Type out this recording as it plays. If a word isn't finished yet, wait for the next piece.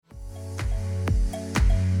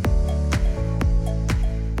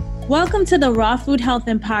Welcome to the Raw Food Health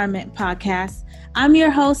Empowerment Podcast. I'm your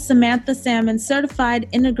host, Samantha Salmon, certified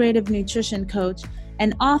integrative nutrition coach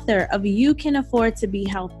and author of You Can Afford to Be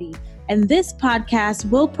Healthy. And this podcast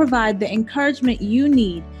will provide the encouragement you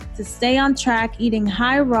need to stay on track eating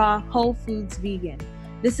high raw, whole foods vegan.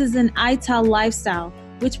 This is an ITAL lifestyle,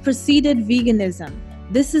 which preceded veganism.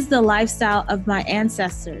 This is the lifestyle of my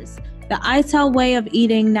ancestors. The ITAL way of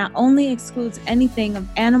eating not only excludes anything of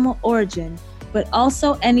animal origin, but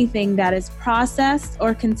also anything that is processed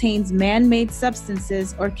or contains man-made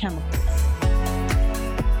substances or chemicals.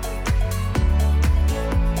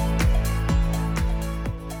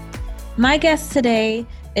 My guest today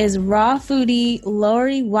is raw foodie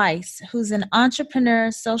Lori Weiss, who's an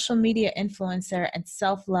entrepreneur, social media influencer, and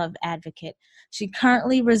self-love advocate. She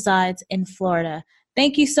currently resides in Florida.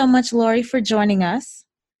 Thank you so much, Lori, for joining us.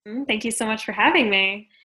 Thank you so much for having me.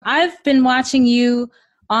 I've been watching you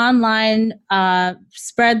online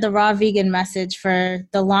spread the raw vegan message for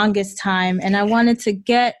the longest time, and I wanted to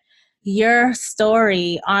get your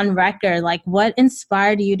story on record. Like, what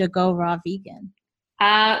inspired you to go raw vegan?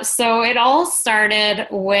 So it all started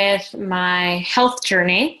with my health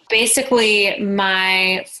journey. Basically,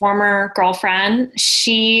 my former girlfriend,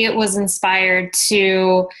 she was inspired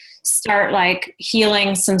to start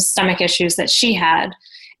healing some stomach issues that she had.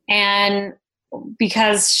 And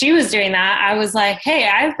because she was doing that, I was like, hey,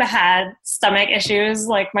 I've had stomach issues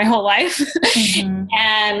my whole life. Mm-hmm.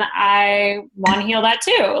 And I want to heal that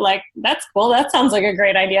too. That's cool. That sounds like a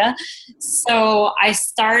great idea. So I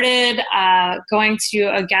started going to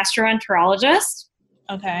a gastroenterologist.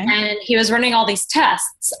 Okay. And he was running all these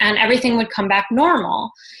tests and everything would come back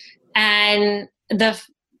normal. And at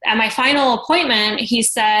my final appointment, he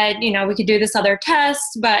said, we could do this other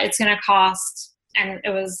test, but it's going to cost, and it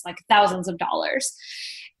was thousands of dollars.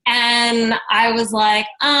 And I was like,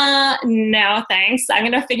 no, thanks. I'm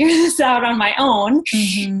going to figure this out on my own.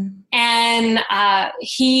 Mm-hmm. And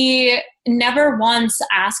he never once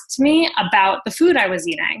asked me about the food I was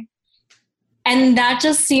eating. And that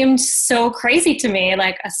just seemed so crazy to me,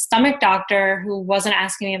 a stomach doctor who wasn't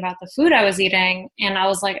asking me about the food I was eating. And I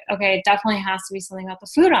was like, okay, it definitely has to be something about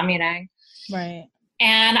the food I'm eating. Right.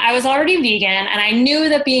 And I was already vegan, and I knew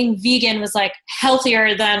that being vegan was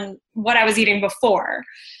healthier than what I was eating before.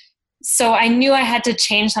 So I knew I had to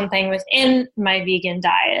change something within my vegan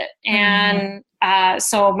diet. And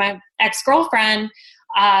so my ex-girlfriend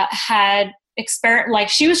had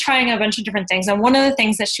she was trying a bunch of different things. And one of the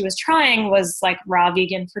things that she was trying was raw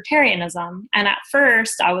vegan fruitarianism. And at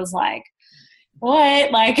first I was like, what?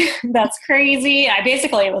 That's crazy. I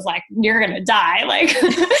basically was like, you're going to die.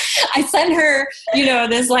 I sent her,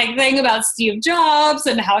 this thing about Steve Jobs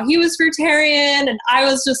and how he was fruitarian. And I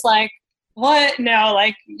was just like, what? No,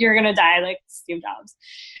 you're going to die like Steve Jobs.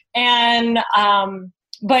 And,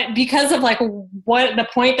 but because of what the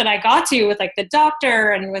point that I got to with the doctor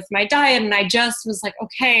and with my diet, and I just was like,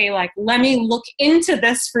 okay, let me look into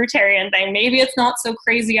this fruitarian thing. Maybe it's not so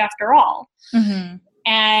crazy after all. Mm-hmm.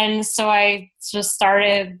 And so I just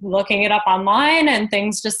started looking it up online, and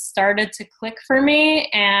things just started to click for me.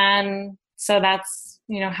 And so that's,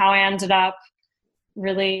 how I ended up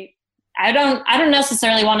really, I don't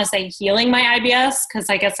necessarily want to say healing my IBS, because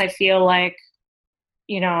I guess I feel I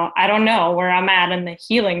don't know where I'm at in the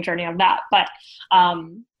healing journey of that. But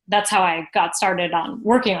that's how I got started on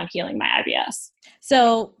working on healing my IBS.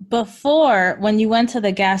 So before, when you went to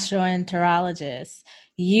the gastroenterologist,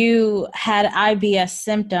 you had IBS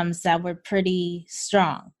symptoms that were pretty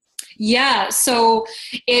strong. Yeah. So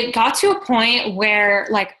it got to a point where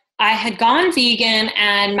I had gone vegan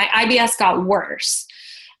and my IBS got worse.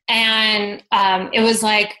 And it was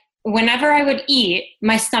whenever I would eat,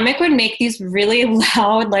 my stomach would make these really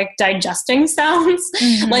loud, digesting sounds.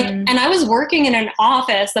 Mm-hmm. And I was working in an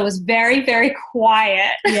office that was very, very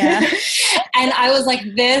quiet. Yeah. And I was like,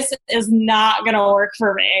 this is not going to work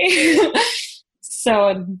for me.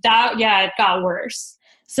 So that, it got worse.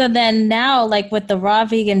 So then now, with the raw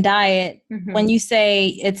vegan diet, mm-hmm. when you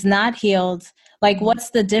say it's not healed,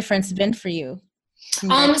 what's the difference been for you?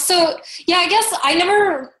 So yeah, I guess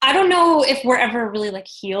I don't know if we're ever really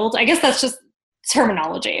healed. I guess that's just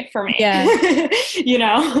terminology for me. Yeah.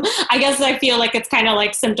 I guess I feel it's kind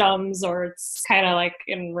of symptoms, or it's kind of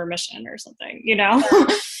in remission or something,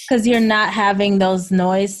 Because you're not having those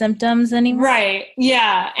noise symptoms anymore. Right.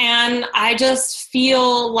 Yeah. And I just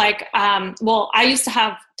feel I used to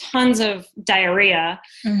have tons of diarrhea,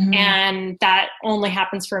 mm-hmm. and that only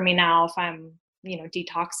happens for me now if I'm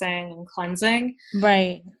detoxing and cleansing.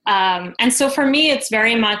 Right. And so for me, it's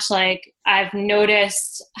very much I've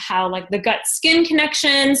noticed how the gut skin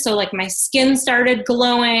connection. So my skin started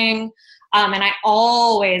glowing. And I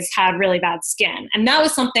always had really bad skin. And that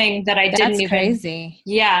was something that That's crazy.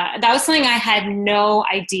 Yeah, that was something I had no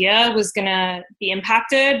idea was going to be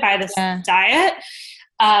impacted by this diet.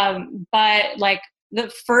 But like the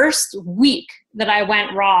first week that I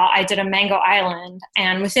went raw, I did a mango island,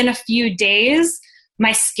 and within a few days,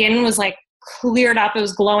 my skin was like cleared up. It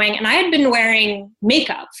was glowing. And I had been wearing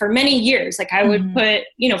makeup for many years. Like I would put,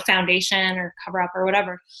 foundation or cover up or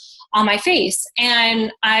whatever on my face.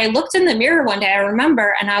 And I looked in the mirror one day, I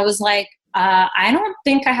remember, and I was like, I don't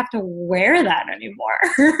think I have to wear that anymore.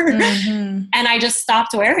 And I just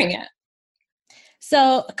stopped wearing it.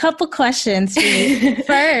 So a couple questions for you.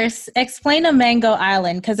 First, explain a mango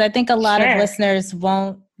island, because I think a lot of listeners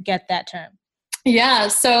won't get that term. Yeah,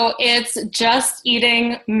 so it's just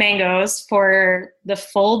eating mangoes for the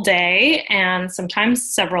full day and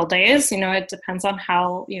sometimes several days. It depends on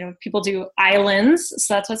how, people do islands.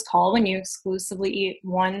 So that's what it's called when you exclusively eat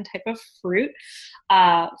one type of fruit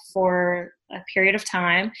for a period of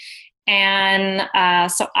time. And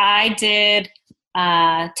so I did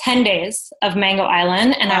 10 days of Mango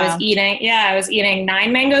Island, and I was eating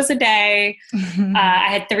 9 mangoes a day. I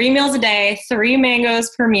had 3 meals a day, 3 mangoes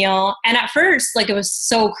per meal. And at first, like, it was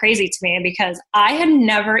so crazy to me because I had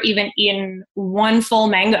never even eaten one full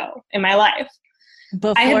mango in my life.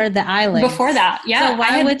 Before the island. Before that, yeah. So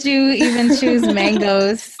why would you even choose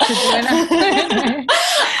mangoes to do an island?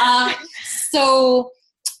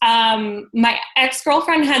 My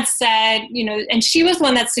ex-girlfriend had said, and she was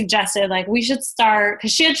one that suggested, like, we should start,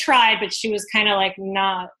 because she had tried, but she was kind of like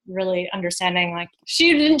not really understanding. Like,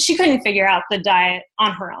 she couldn't figure out the diet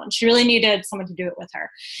on her own. She really needed someone to do it with her.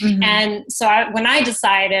 And so when I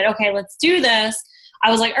decided, okay, let's do this, I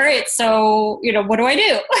was like, all right, so, what do I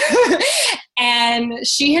do? And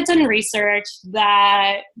she had done research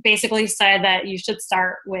that basically said that you should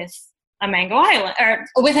start with a mango island, or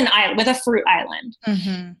with an island, with a fruit island.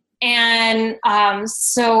 And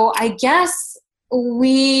so I guess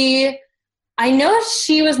I know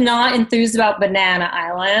she was not enthused about banana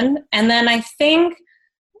island. And then I think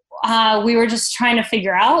we were just trying to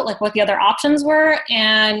figure out like what the other options were.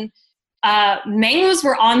 And mangoes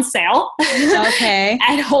were on sale. Okay.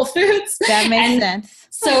 At Whole Foods. That makes sense.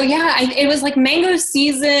 So yeah, it was like mango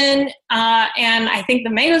season. And I think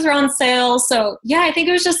the mangoes were on sale. So yeah, I think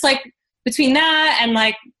it was just like between that and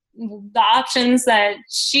like the options that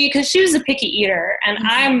because she was a picky eater, and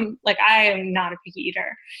I am not a picky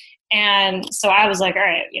eater. And so I was like, all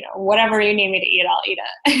right, whatever you need me to eat, I'll eat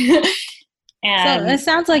it. And so it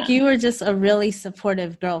sounds like you were just a really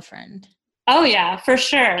supportive girlfriend. Oh yeah, for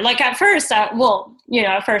sure. Like at first, I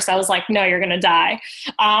was like, no, you're going to die.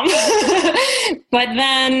 But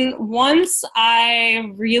then once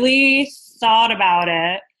I really thought about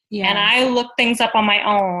it and I looked things up on my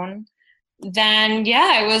own, then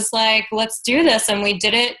I was like, let's do this. And we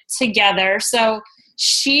did it together. So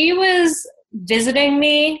she was visiting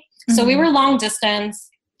me. So we were long distance.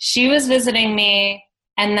 She was visiting me.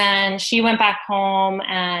 And then she went back home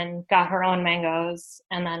and got her own mangoes.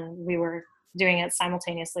 And then we were doing it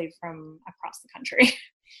simultaneously from across the country.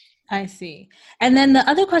 I see. And then the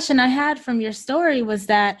other question I had from your story was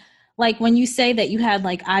that, like, when you say that you had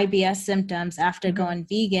like IBS symptoms after going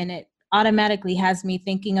vegan, it automatically has me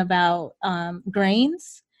thinking about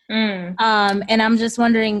grains. And I'm just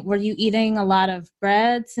wondering, were you eating a lot of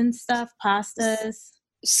breads and stuff, pastas?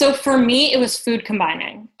 So for me, it was food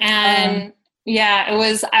combining. And I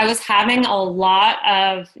was having a lot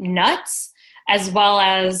of nuts as well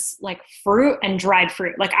as like fruit and dried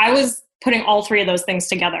fruit. Like I was putting all 3 of those things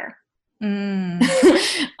together. And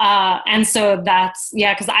so that's,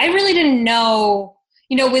 because I really didn't know,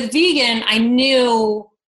 with vegan, I knew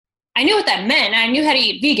what that meant. I knew how to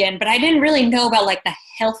eat vegan, but I didn't really know about like the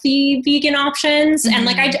healthy vegan options. And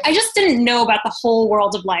like, I just didn't know about the whole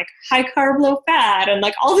world of like high carb, low fat and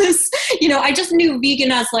like all this, I just knew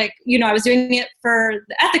vegan as like, I was doing it for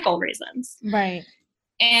the ethical reasons. Right.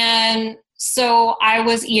 And so I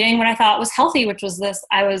was eating what I thought was healthy, which was this.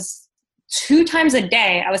 I was 2 times a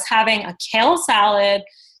day, I was having a kale salad.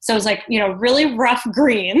 So it was like, really rough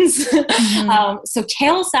greens. So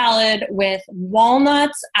kale salad with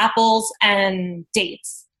walnuts, apples, and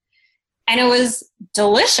dates. And it was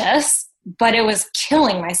delicious, but it was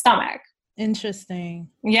killing my stomach. Interesting.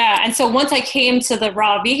 Yeah. And so once I came to the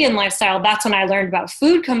raw vegan lifestyle, that's when I learned about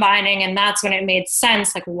food combining. And that's when it made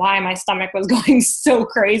sense, like why my stomach was going so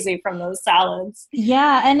crazy from those salads.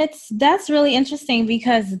 Yeah. And that's really interesting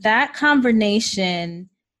because that combination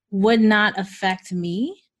would not affect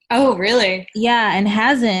me. Oh, really? Yeah. And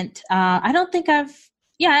hasn't. I don't think I've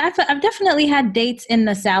definitely had dates in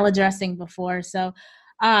the salad dressing before. So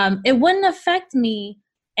it wouldn't affect me.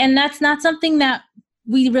 And that's not something that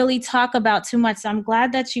we really talk about too much. So I'm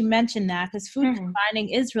glad that you mentioned that, because food combining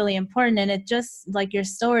is really important. And it just, like, your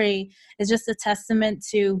story is just a testament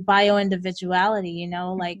to bio-individuality, you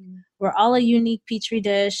know, like we're all a unique petri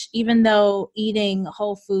dish, even though eating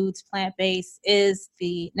whole foods, plant-based is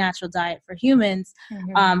the natural diet for humans.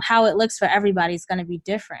 How it looks for everybody is going to be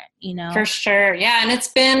different, you know? For sure. Yeah. And it's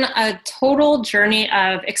been a total journey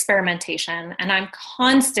of experimentation, and I'm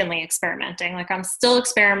constantly experimenting. Like, I'm still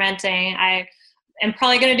experimenting. I'm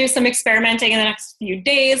probably going to do some experimenting in the next few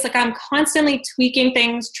days. Like, I'm constantly tweaking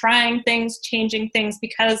things, trying things, changing things,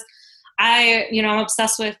 because I'm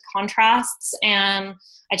obsessed with contrasts, and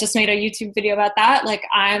I just made a YouTube video about that. Like,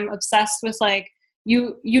 I'm obsessed with, like,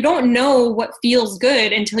 you don't know what feels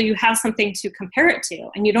good until you have something to compare it to.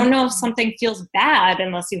 And you don't know if something feels bad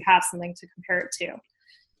unless you have something to compare it to.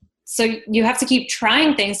 So you have to keep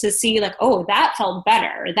trying things to see, like, oh, that felt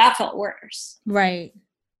better, or that felt worse. Right.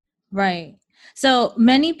 Right. So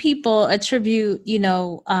many people attribute,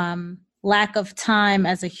 lack of time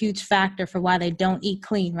as a huge factor for why they don't eat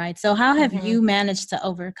clean, right? So how have you managed to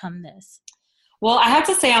overcome this? Well, I have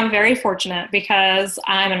to say I'm very fortunate because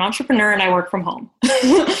I'm an entrepreneur and I work from home.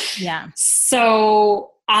 Yeah.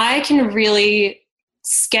 So I can really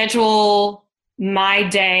schedule my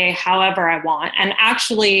day however I want. And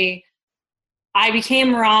actually, I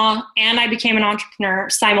became raw and I became an entrepreneur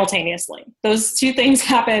simultaneously. Those two things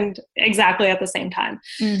happened exactly at the same time.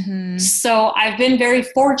 So I've been very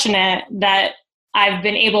fortunate that I've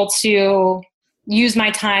been able to use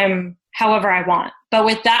my time however I want. But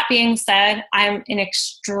with that being said, I'm an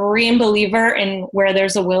extreme believer in where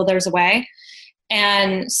there's a will, there's a way.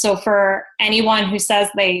 And so for anyone who says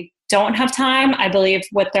they don't have time, I believe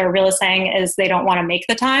what they're really saying is they don't want to make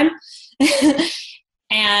the time.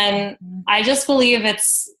 And I just believe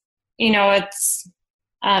it's, I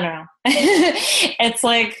don't know. It's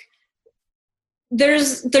like,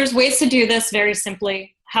 there's ways to do this very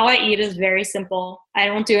simply. How I eat is very simple. I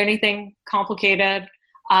don't do anything complicated.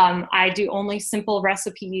 I do only simple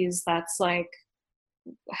recipes. That's like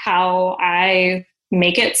how I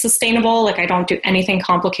make it sustainable. Like, I don't do anything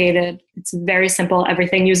complicated. It's very simple.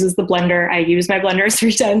 Everything uses the blender. I use my blender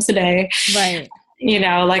 3 times a day. Right.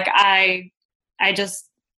 Like I just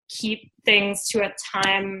keep things to a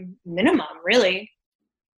time minimum, really.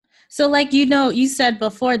 So, like, you said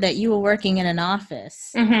before that you were working in an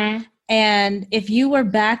office. And if you were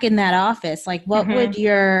back in that office, like, what would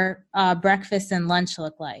your breakfast and lunch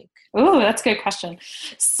look like? Ooh, that's a good question.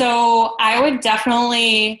 So I would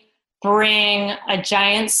definitely bring a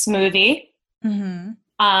giant smoothie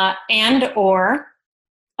and or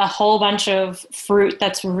a whole bunch of fruit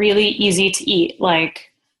that's really easy to eat.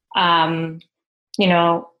 Like,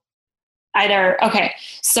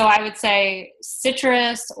 so I would say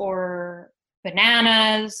citrus or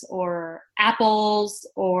bananas or apples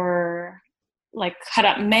or like cut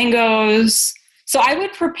up mangoes. So I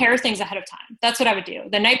would prepare things ahead of time. That's what I would do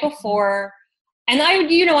the night before. And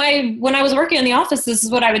when I was working in the office, this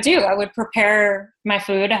is what I would do. I would prepare my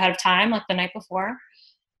food ahead of time, like the night before.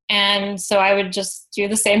 And so I would just do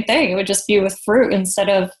the same thing. It would just be with fruit instead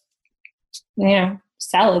of,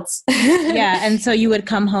 salads. Yeah. And so you would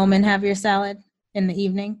come home and have your salad in the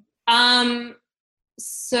evening?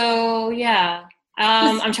 So yeah.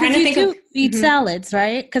 I'm trying to think of eat salads,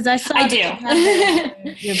 right? Because I do.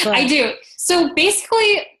 Your book. I do. So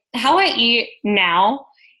basically how I eat now,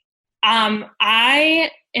 I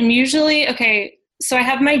am usually, so I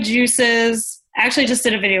have my juices. I actually just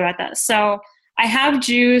did a video about that. So I have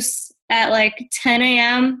juice at like 10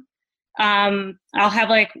 a.m. I'll have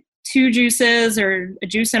like 2 juices or a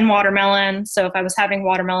juice and watermelon. So if I was having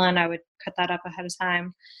watermelon, I would cut that up ahead of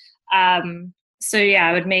time. So yeah,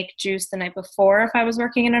 I would make juice the night before if I was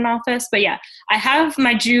working in an office. But yeah, I have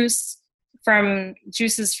my juices from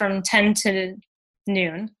 10 to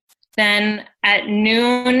noon. Then at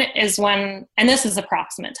noon is when, and this is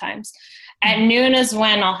approximate times, at noon is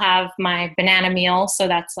when I'll have my banana meal. So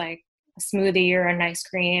that's like a smoothie or an ice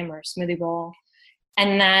cream or a smoothie bowl.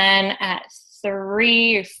 And then at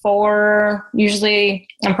 3 or 4, usually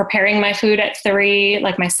I'm preparing my food at 3,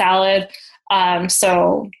 like my salad.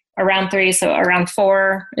 So around 3, so around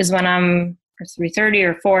 4 is when or 3:30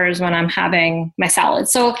 or 4 is when I'm having my salad.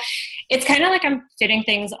 So it's kind of like I'm fitting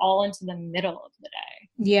things all into the middle of the day.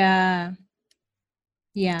 Yeah.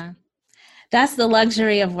 Yeah. That's the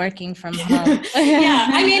luxury of working from home. Yeah.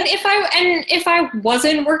 I mean, if I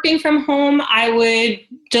wasn't working from home, I would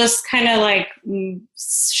just kind of like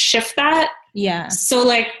shift that. Yeah. So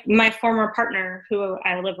like my former partner who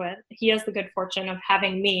I live with, he has the good fortune of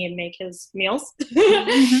having me make his meals.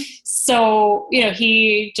 Mm-hmm. So,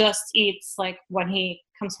 he just eats like when he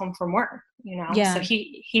comes home from work, Yeah. so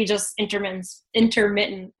he just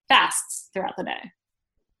intermittent fasts throughout the day.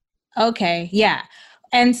 Okay. Yeah.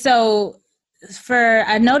 And so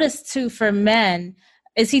I noticed too, for men,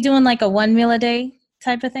 is he doing like a 1 meal a day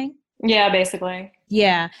type of thing? Yeah, basically.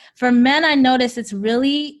 Yeah. For men, I notice it's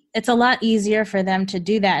a lot easier for them to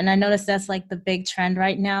do that. And I notice that's like the big trend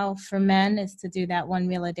right now for men is to do that 1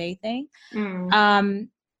 meal a day thing.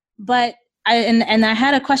 But I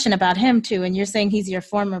had a question about him too. And you're saying he's your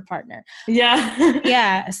former partner. Yeah.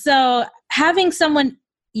 Yeah. So having someone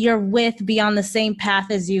you're with be on the same path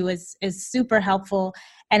as you is super helpful.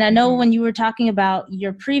 And I know when you were talking about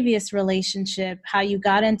your previous relationship, how you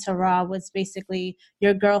got into raw was basically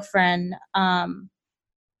your girlfriend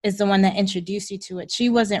is the one that introduced you to it. She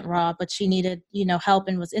wasn't raw, but she needed, help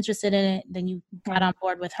and was interested in it. Then you got on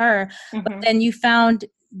board with her. But then you found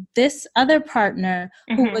this other partner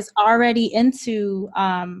who was already into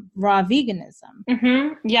raw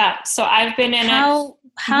veganism. Yeah. So I've been in it.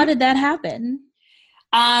 How did that happen?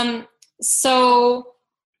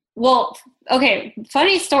 Okay,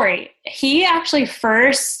 funny story. He actually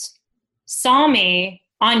first saw me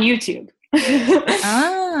on YouTube.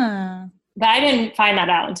 But I didn't find that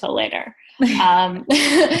out until later.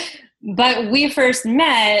 But we first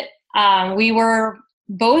met, we were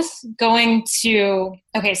both going to,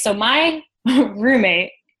 so my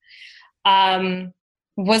roommate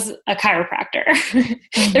was a chiropractor.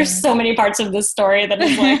 There's so many parts of this story that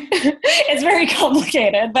is like, it's very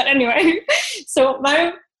complicated. But anyway, so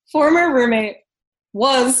my former roommate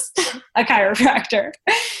was a chiropractor,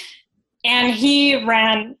 and he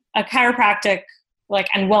ran a chiropractic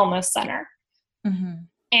and wellness center.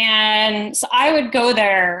 And so I would go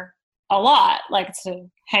there a lot, to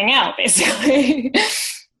hang out basically.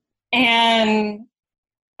 And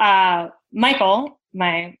Michael,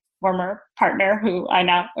 my former partner, who I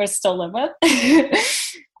now still live with,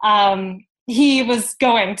 he was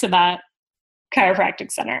going to that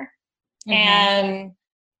chiropractic center. And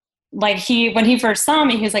when he first saw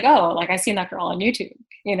me, he was like, oh, I seen that girl on YouTube,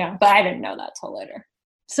 but I didn't know that till later.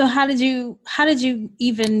 So how did you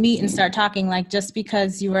even meet and start talking? Just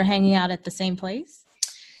because you were hanging out at the same place?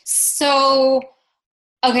 So,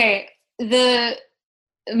 okay,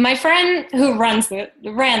 my friend who ran the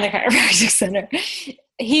chiropractic center,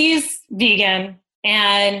 he's vegan,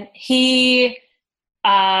 and he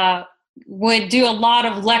would do a lot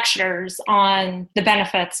of lectures on the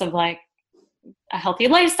benefits of a healthy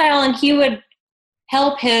lifestyle, and he would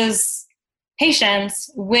help his patients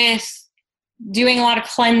with doing a lot of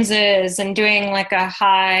cleanses and doing a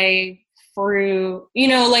high fruit,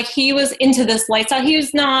 he was into this lifestyle. He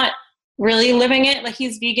was not really living it.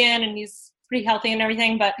 He's vegan and he's pretty healthy and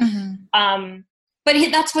everything, but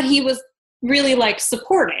that's what he was really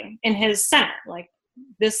supporting in his center,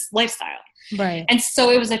 this lifestyle. Right. And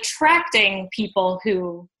so it was attracting people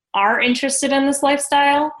who are interested in this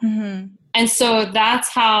lifestyle. And so that's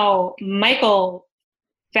how Michael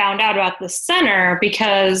found out about the center,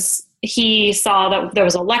 because he saw that there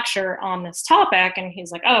was a lecture on this topic, and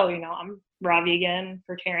he's like, oh, I'm raw vegan,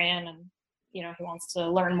 fruitarian, and, he wants to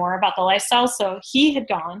learn more about the lifestyle. So he had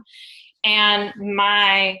gone, and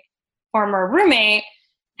my former roommate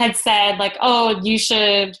had said oh, you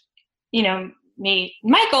should, meet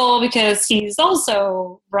Michael because he's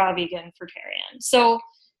also raw vegan, fruitarian. So,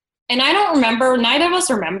 and I don't remember, neither of us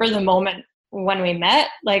remember the moment when we met.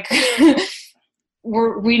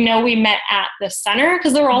 We know we met at the center,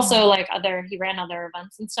 because there were also he ran other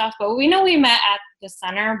events and stuff, but we know we met at the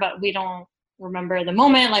center, but we don't remember the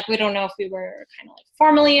moment. We don't know if we were kind of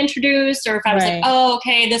formally introduced, or if I was oh,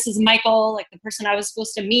 okay, this is Michael, the person I was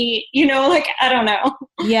supposed to meet, I don't know.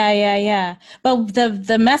 Yeah. But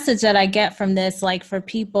the message that I get from this, for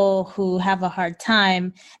people who have a hard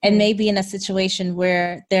time and maybe in a situation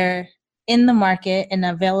where they're in the market and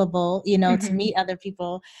available, to meet other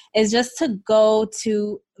people, is just to go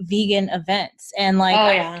to vegan events. And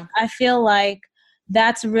I feel like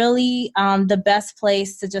that's really the best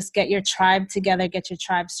place to just get your tribe together, get your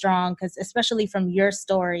tribe strong. Because especially from your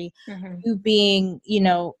story, you being,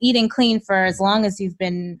 eating clean for as long as you've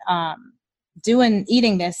been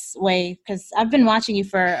eating this way, because I've been watching you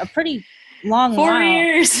for a pretty long 4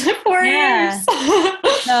 years. 4 years.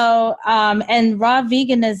 So, and raw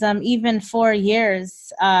veganism, even 4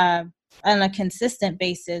 years on a consistent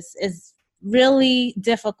basis, is really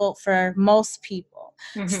difficult for most people.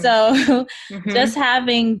 So just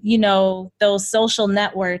having, you know, those social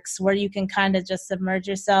networks where you can kind of just submerge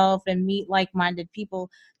yourself and meet like-minded people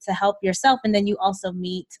to help yourself. And then you also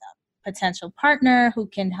meet a potential partner who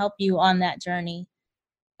can help you on that journey.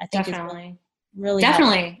 I think Definitely. it's really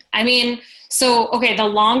Definitely. helpful. I mean, so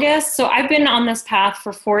I've been on this path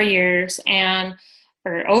for 4 years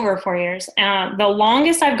or over 4 years. And the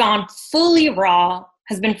longest I've gone fully raw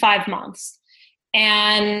has been 5 months.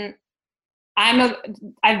 And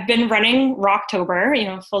I've been running Rocktober, you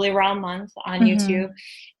know, fully raw month on YouTube.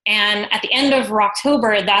 And at the end of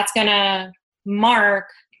Rocktober, that's going to mark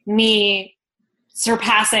me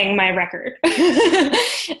surpassing my record.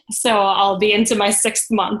 So I'll be into my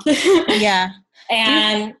 6th month. Yeah.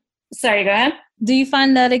 And sorry, go ahead. Do you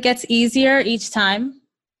find that it gets easier each time?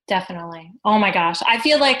 Definitely. Oh my gosh. I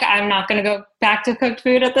feel like I'm not going to go back to cooked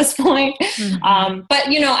food at this point.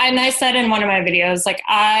 But, you know, and I said in one of my videos, like,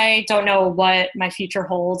 I don't know what my future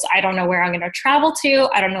holds. I don't know where I'm going to travel to.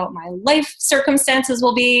 I don't know what my life circumstances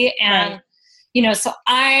will be. And, you know, so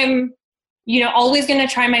I'm, you know, always going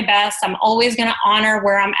to try my best. I'm always going to honor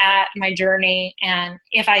where I'm at in my journey. And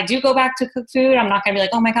if I do go back to cook food, I'm not going to be like,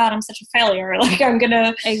 oh my God, I'm such a failure. Like, I'm going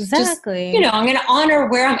to just, you know, I'm going to honor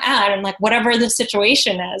where I'm at and like whatever the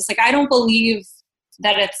situation is. Like, I don't believe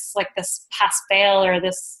that it's like this pass fail or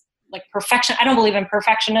this like perfection. I don't believe in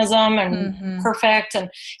perfectionism and perfect. And,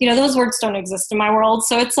 you know, those words don't exist in my world.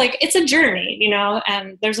 So it's like, it's a journey, you know,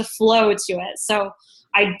 and there's a flow to it. So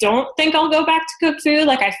I don't think I'll go back to cook food.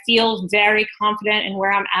 Like, I feel very confident in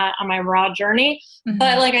where I'm at on my raw journey.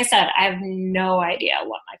 But like I said, I have no idea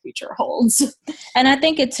what my future holds. And I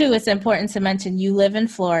think it's important to mention you live in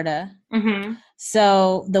Florida.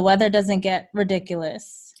 So the weather doesn't get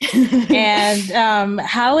ridiculous. And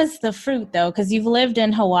how is the fruit though? Because you've lived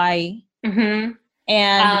in Hawaii.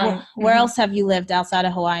 And where else have you lived outside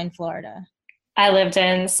of Hawaii and Florida? I lived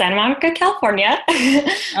in Santa Monica, California.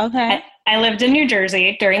 Okay. I lived in New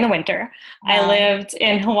Jersey during the winter. Wow. I lived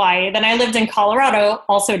in Hawaii. Then I lived in Colorado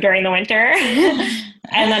also during the winter.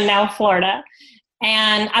 And then now Florida.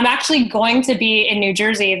 And I'm actually going to be in New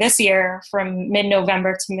Jersey this year from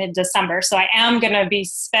mid-November to mid-December. So I am going to be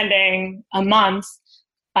spending a month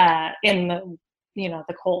in the, you know,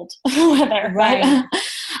 the cold weather. Right.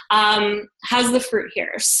 How's the fruit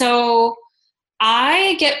here? So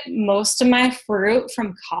I get most of my fruit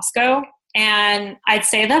from Costco, and I'd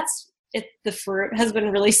say that's it. The fruit has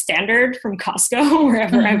been really standard from Costco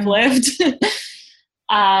wherever I've lived.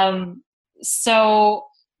 So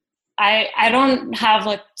I don't have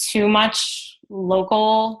like too much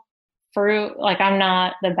local fruit. Like, I'm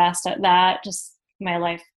not the best at that. Just my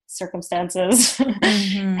life circumstances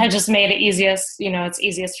had just made it easiest. You know, it's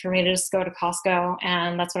easiest for me to just go to Costco,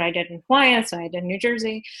 and that's what I did in Hawaii. That's what I did in New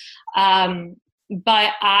Jersey.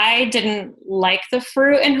 But I didn't like the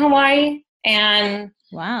fruit in Hawaii. And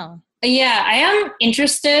wow. Yeah, I am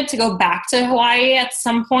interested to go back to Hawaii at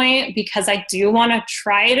some point because I do want to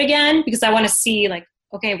try it again, because I want to see, like,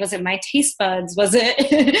 okay, was it my taste buds? Was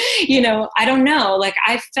it, you know, I don't know. Like,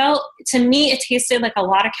 I felt, to me, it tasted like a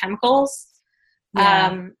lot of chemicals.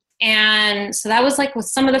 Yeah. And so that was like with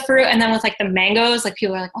some of the fruit. And then with like the mangoes, like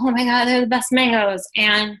people were like, oh my God, they're the best mangoes.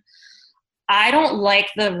 And I don't like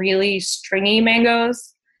the really stringy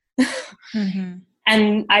mangoes.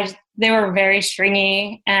 And they were very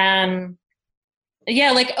stringy. And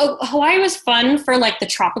yeah, like Hawaii was fun for like the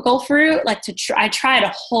tropical fruit. Like I tried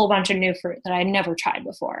a whole bunch of new fruit that I never tried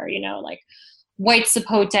before, you know, like white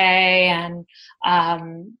sapote and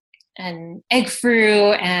egg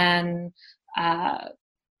fruit and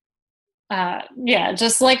yeah,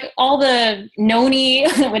 just like all the noni,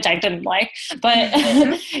 which I didn't like, but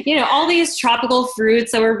you know, all these tropical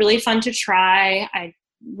fruits that were really fun to try. I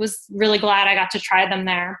was really glad I got to try them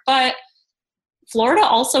there. But Florida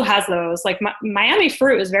also has those. Like Miami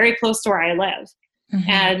fruit is very close to where I live.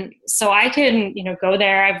 And so I can, you know, go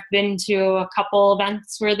there. I've been to a couple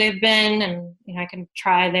events where they've been, and, you know, I can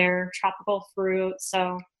try their tropical fruit.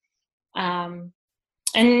 So,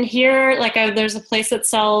 and here, like there's a place that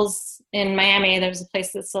sells in Miami, there's a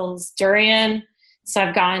place that sells durian. So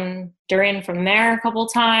I've gotten durian from there a couple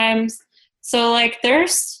times. So like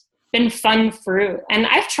there's been fun fruit. And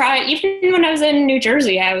I've tried, even when I was in New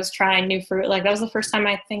Jersey, I was trying new fruit. Like that was the first time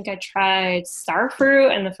I think I tried star fruit,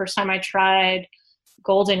 and the first time I tried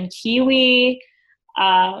golden kiwi.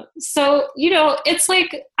 So, you know, it's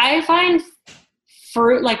like, I find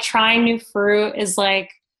fruit, like trying new fruit is like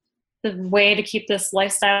the way to keep this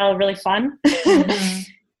lifestyle really fun.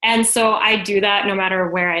 And so I do that no matter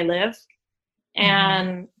where I live.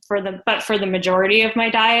 And for the majority of my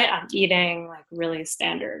diet, I'm eating like really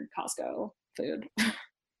standard Costco food.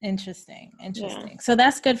 Interesting. Yeah. So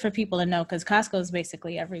that's good for people to know because Costco is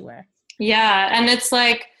basically everywhere. Yeah. And it's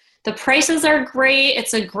like the prices are great.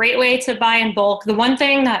 It's a great way to buy in bulk. The one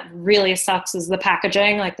thing that really sucks is the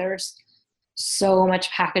packaging. Like there's so much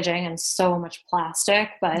packaging and so much plastic,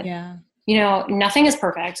 but nothing is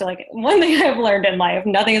perfect. So like one thing I've learned in life,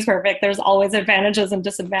 nothing is perfect. There's always advantages and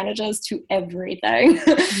disadvantages to everything.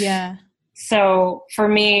 Yeah. So for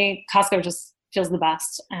me, Costco just feels the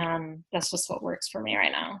best. And that's just what works for me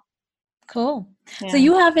right now. Cool. Yeah. So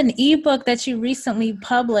you have an ebook that you recently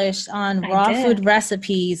published on raw food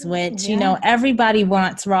recipes, which, everybody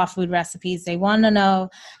wants raw food recipes. They want to know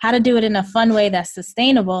how to do it in a fun way that's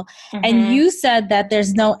sustainable. Mm-hmm. And you said that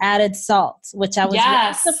there's no added salt, which I was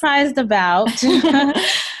really surprised about.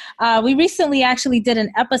 We recently actually did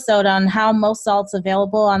an episode on how most salts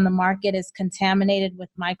available on the market is contaminated with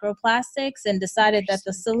microplastics and decided that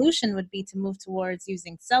the solution would be to move towards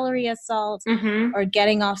using celery as salt or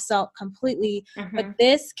getting off salt completely. But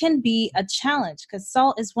this can be a challenge because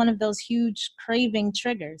salt is one of those huge craving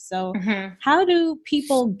triggers. So how do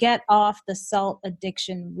people get off the salt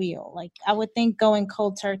addiction wheel? Like I would think going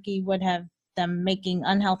cold turkey would have them making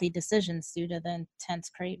unhealthy decisions due to the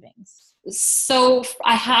intense cravings. So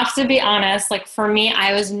I have to be honest, like for me,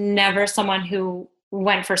 I was never someone who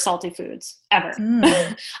went for salty foods ever.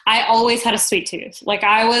 I always had a sweet tooth. Like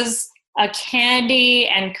I was a candy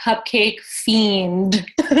and cupcake fiend.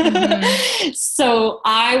 So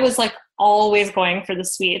I was like always going for the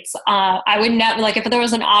sweets. I would never, like if there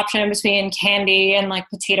was an option between candy and like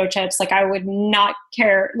potato chips, like I would not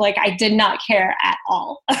care. Like I did not care at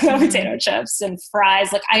all about potato chips and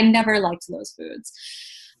fries. Like I never liked those foods.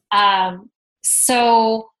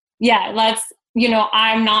 So yeah,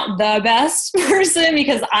 I'm not the best person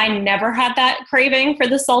because I never had that craving for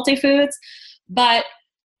the salty foods,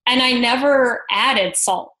 and I never added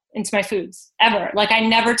salt into my foods ever. Like I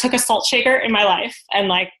never took a salt shaker in my life and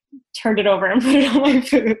like turned it over and put it on my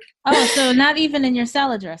food. Oh, so not even in your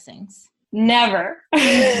salad dressings? Never.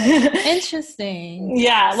 Interesting.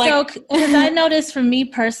 Yeah. So, because I noticed for me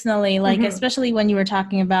personally, like, especially when you were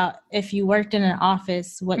talking about if you worked in an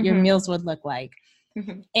office, what your meals would look like.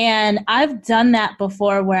 And I've done that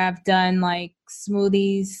before where I've done like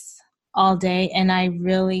smoothies all day and I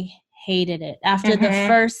really hated it. After the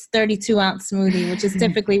first 32-ounce smoothie, which is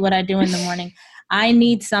typically what I do in the morning, I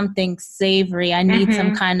need something savory. I need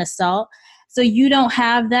some kind of salt. So you don't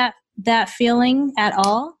have that feeling at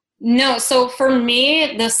all? No. So for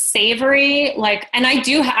me, the savory, like, and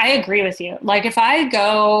I agree with you. Like if I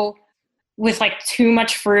go with like too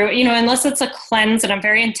much fruit, unless it's a cleanse and I'm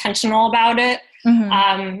very intentional about it.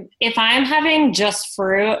 If I'm having just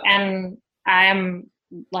fruit and I'm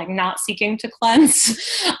like not seeking to cleanse,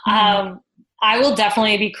 I will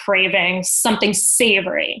definitely be craving something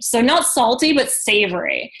savory. So not salty, but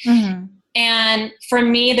savory. And for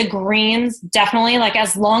me, the greens definitely, like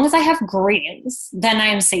as long as I have greens, then I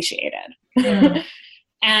am satiated.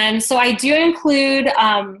 And so I do include,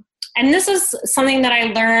 and this is something that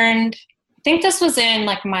I learned, I think this was in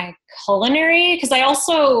like my culinary, because I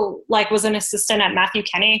also like was an assistant at Matthew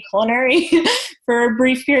Kenny Culinary for a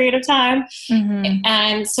brief period of time.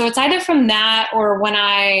 And so it's either from that or when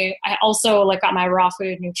I also like got my raw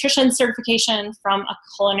food nutrition certification from a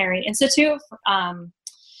culinary institute.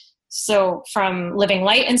 So from Living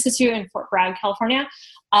Light Institute in Fort Bragg, California.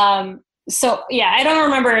 So yeah, I don't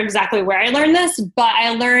remember exactly where I learned this, but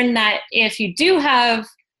I learned that if you do have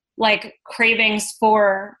like cravings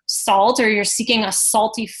for salt or you're seeking a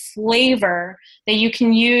salty flavor, that you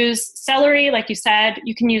can use celery, like you said,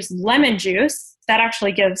 you can use lemon juice. That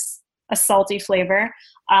actually gives a salty flavor.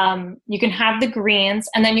 You can have the greens,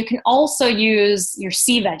 and then you can also use your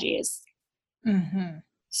sea veggies.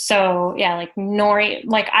 So yeah, like nori,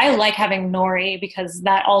 like I like having nori because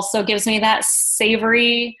that also gives me that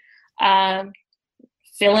savory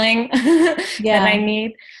filling that I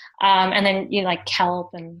need. And then like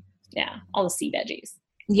kelp and all the sea veggies.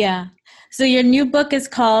 Yeah. So your new book is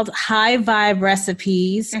called High Vibe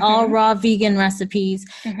Recipes, all raw vegan recipes.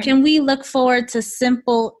 Can we look forward to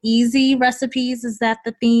simple, easy recipes? Is that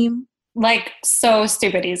the theme? Like so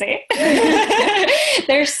stupid easy.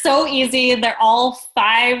 They're so easy. They're all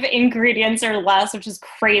 5 ingredients or less, which is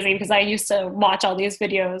crazy because I used to watch all these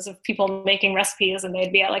videos of people making recipes and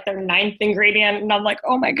they'd be at like their 9th ingredient. And I'm like,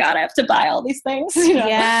 oh my God, I have to buy all these things.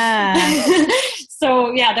 Yeah.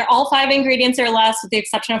 So yeah, they're all 5 ingredients or less with the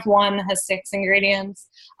exception of one that has 6 ingredients.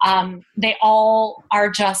 They all are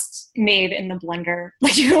just made in the blender.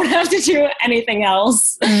 Like you don't have to do anything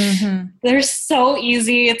else. They're so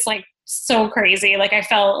easy. It's like so crazy. Like I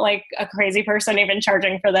felt like a crazy person even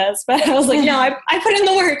charging for this, but I was like, no, I put in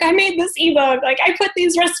the work. I made this ebook. Like I put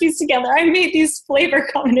these recipes together. I made these flavor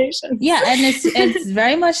combinations. Yeah. And it's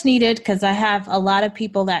very much needed because I have a lot of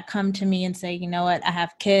people that come to me and say, you know what, I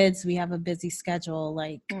have kids. We have a busy schedule.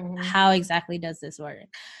 Like how exactly does this work?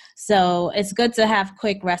 So it's good to have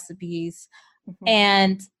quick recipes.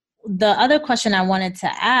 And the other question I wanted to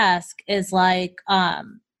ask is like,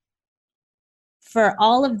 for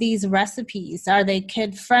all of these recipes, are they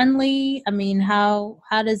kid friendly? I mean, how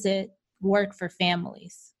does it work for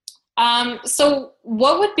families? So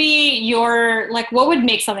what would be what would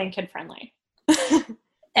make something kid friendly?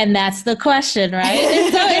 And that's the question, right?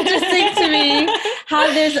 It's so interesting to me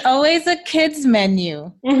how there's always a kids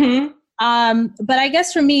menu. But I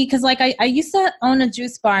guess for me, because like I used to own a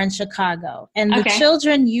juice bar in Chicago, and the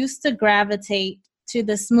children used to gravitate to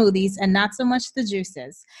the smoothies and not so much the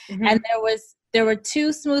juices. And there were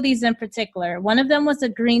two smoothies in particular. One of them was a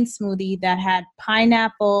green smoothie that had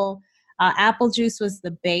pineapple, apple juice was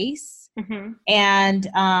the base, and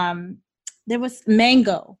there was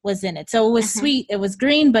mango was in it. So it was sweet. It was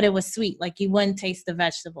green, but it was sweet. Like you wouldn't taste the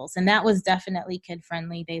vegetables. And that was definitely kid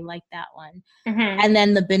friendly. They liked that one. And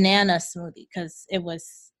then the banana smoothie because it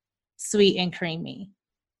was sweet and creamy.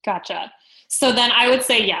 Gotcha. So then I would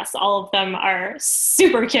say yes, all of them are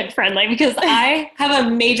super kid friendly because I have a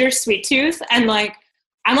major sweet tooth and like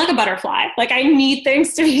I'm like a butterfly. Like I need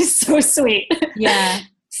things to be so sweet. Yeah.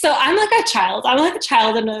 So I'm like a child. I'm like a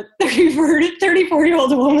child in a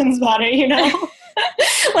 34-year-old woman's body, you know?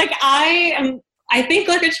 Like I think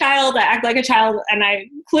like a child, I act like a child, and I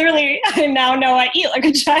now know I eat like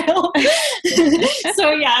a child.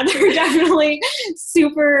 So yeah, they're definitely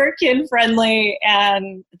super kid friendly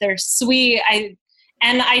and they're sweet.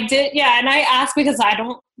 And I ask because I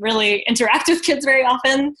don't really interact with kids very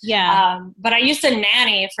often. Yeah. But I used to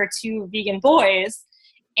nanny for 2 vegan boys,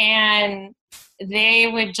 and they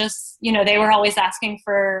would just, they were always asking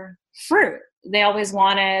for fruit. They always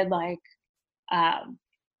wanted like,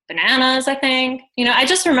 bananas, I think. I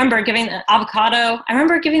just remember giving avocado. I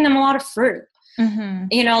remember giving them a lot of fruit.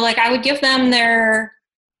 Like I would give them their,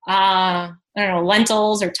 I don't know,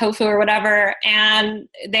 lentils or tofu or whatever, and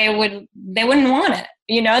they wouldn't want it.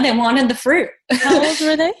 They wanted the fruit. How old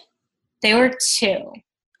were they? They were 2.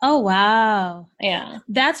 Oh, wow. Yeah.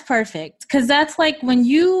 That's perfect. Because that's like when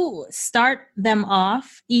you start them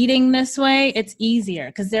off eating this way, it's easier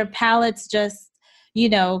because their palates just,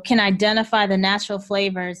 can identify the natural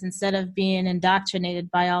flavors instead of being indoctrinated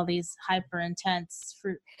by all these hyper intense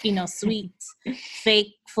fruit, sweet,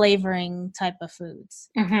 fake flavoring type of foods.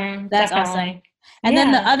 That's definitely awesome. And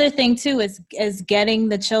then the other thing too is getting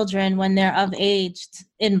the children when they're of age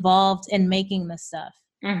involved in making the stuff.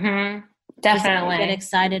 Definitely. They get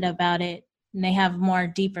excited about it and they have more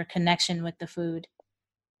deeper connection with the food.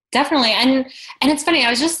 Definitely. And it's funny, I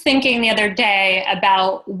was just thinking the other day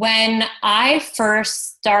about when I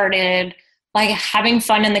first started like having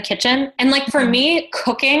fun in the kitchen. And like for me,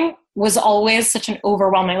 cooking was always such an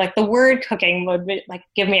overwhelming, like the word cooking would like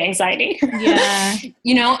give me anxiety. Yeah.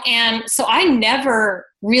 And so I never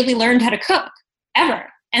really learned how to cook ever.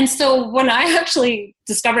 And so when I actually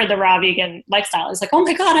discovered the raw vegan lifestyle, I was like, oh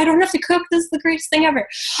my God, I don't have to cook. This is the greatest thing ever.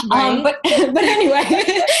 Right. But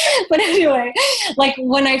anyway, like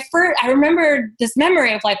when I remember this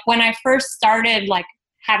memory of like when I first started like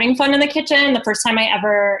having fun in the kitchen, the first time I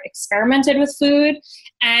ever experimented with food.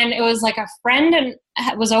 And it was like a friend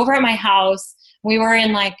was over at my house. We were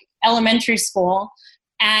in like elementary school.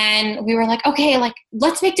 And we were like, okay, like,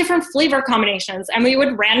 let's make different flavor combinations. And we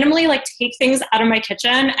would randomly like take things out of my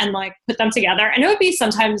kitchen and like put them together. And it would be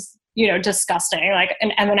sometimes, disgusting, like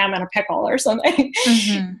an M&M and a pickle or something.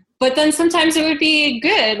 But then sometimes it would be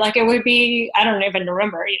good. Like it would be, I don't even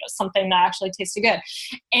remember, something that actually tasted good.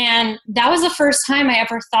 And that was the first time I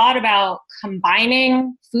ever thought about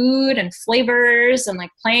combining food and flavors and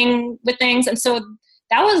like playing with things. And so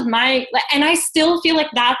that was and I still feel like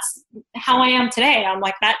that's how I am today. I'm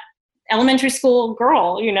like that elementary school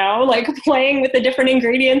girl, like playing with the different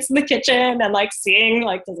ingredients in the kitchen and like seeing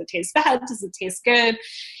like, does it taste bad? Does it taste good?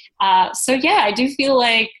 So yeah, I do feel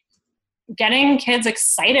like getting kids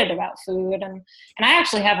excited about food. And I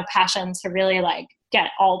actually have a passion to really like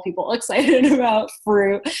get all people excited about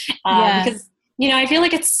fruit because I feel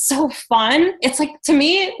like it's so fun. It's like, to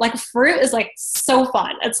me, like fruit is like so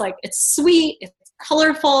fun. It's like, it's sweet. It's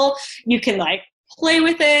colorful. You can like play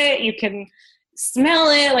with it. You can smell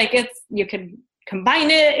it. Like you can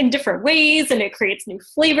combine it in different ways and it creates new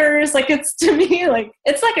flavors. Like it's, to me, like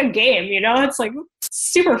it's like a game, it's like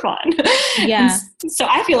super fun. Yeah. So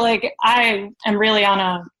I feel like I am really on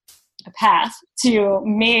a path to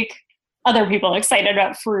make other people excited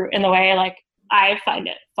about fruit in the way like I find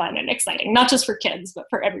it fun and exciting, not just for kids, but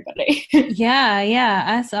for everybody. Yeah,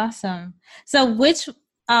 that's awesome. So which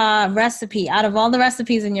recipe out of all the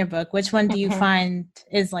recipes in your book, which one do you find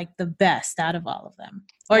is like the best out of all of them?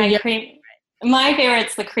 Or my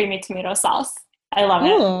favorite's the creamy tomato sauce. I love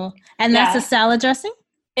it. And that's a salad dressing?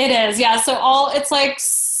 It is, yeah. So it's like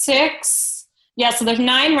 6. Yeah, so there's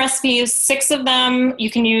 9 recipes. 6 of them you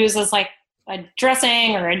can use as like a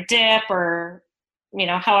dressing or a dip or,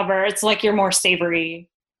 however, it's like your more savory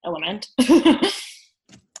element.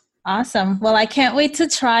 Awesome. Well, I can't wait to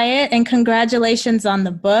try it. And congratulations on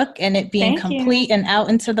the book and it being complete and out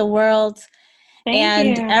into the world.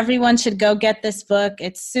 Thank you. Everyone should go get this book.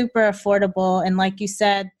 It's super affordable. And like you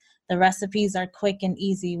said, the recipes are quick and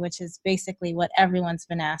easy, which is basically what everyone's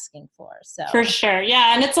been asking for. So for sure.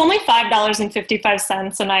 Yeah. And it's only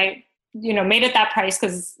 $5.55. And I, made it that price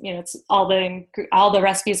because, it's all the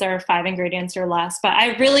recipes are 5 ingredients or less. But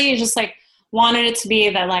I really just like wanted it to be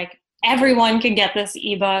that like everyone can get this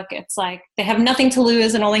ebook. It's like they have nothing to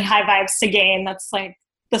lose and only high vibes to gain. That's like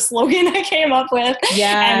the slogan I came up with.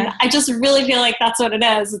 Yeah. And I just really feel like that's what it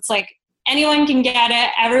is. It's like anyone can get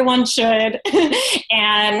it. Everyone should.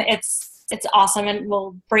 And it's awesome. And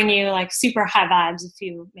will bring you like super high vibes if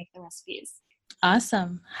you make the recipes.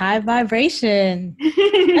 Awesome. High vibration.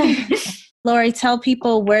 Lori, tell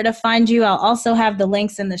people where to find you. I'll also have the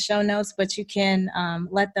links in the show notes, but you can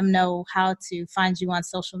let them know how to find you on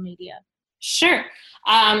social media. Sure.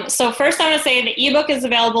 So first I want to say the ebook is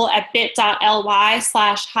available at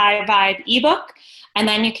bit.ly/highvibe-ebook. And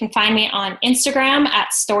then you can find me on Instagram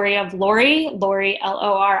at Story of Lori, Lori,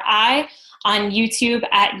 Lori, on YouTube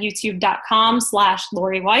at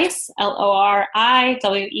youtube.com/Lori Weiss, LORIWEISS.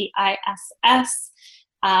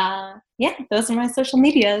 Those are my social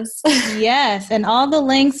medias. Yes, and all the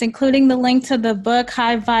links, including the link to the book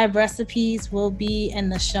High Vibe Recipes, will be in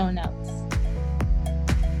the show notes.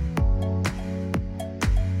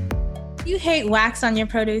 You hate wax on your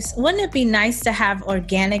produce? Wouldn't it be nice to have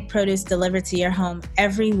organic produce delivered to your home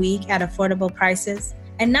every week at affordable prices?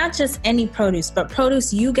 And not just any produce, but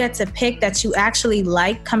produce you get to pick that you actually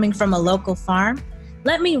like coming from a local farm?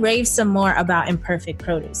 Let me rave some more about Imperfect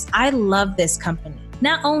Produce. I love this company.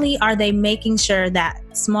 Not only are they making sure that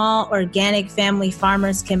small organic family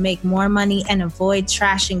farmers can make more money and avoid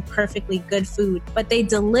trashing perfectly good food, but they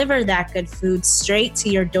deliver that good food straight to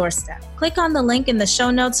your doorstep. Click on the link in the show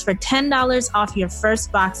notes for $10 off your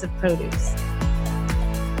first box of produce.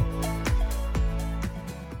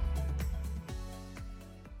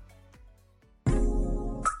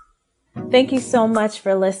 Thank you so much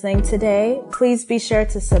for listening today. Please be sure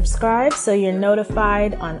to subscribe so you're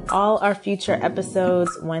notified on all our future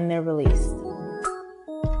episodes when they're released.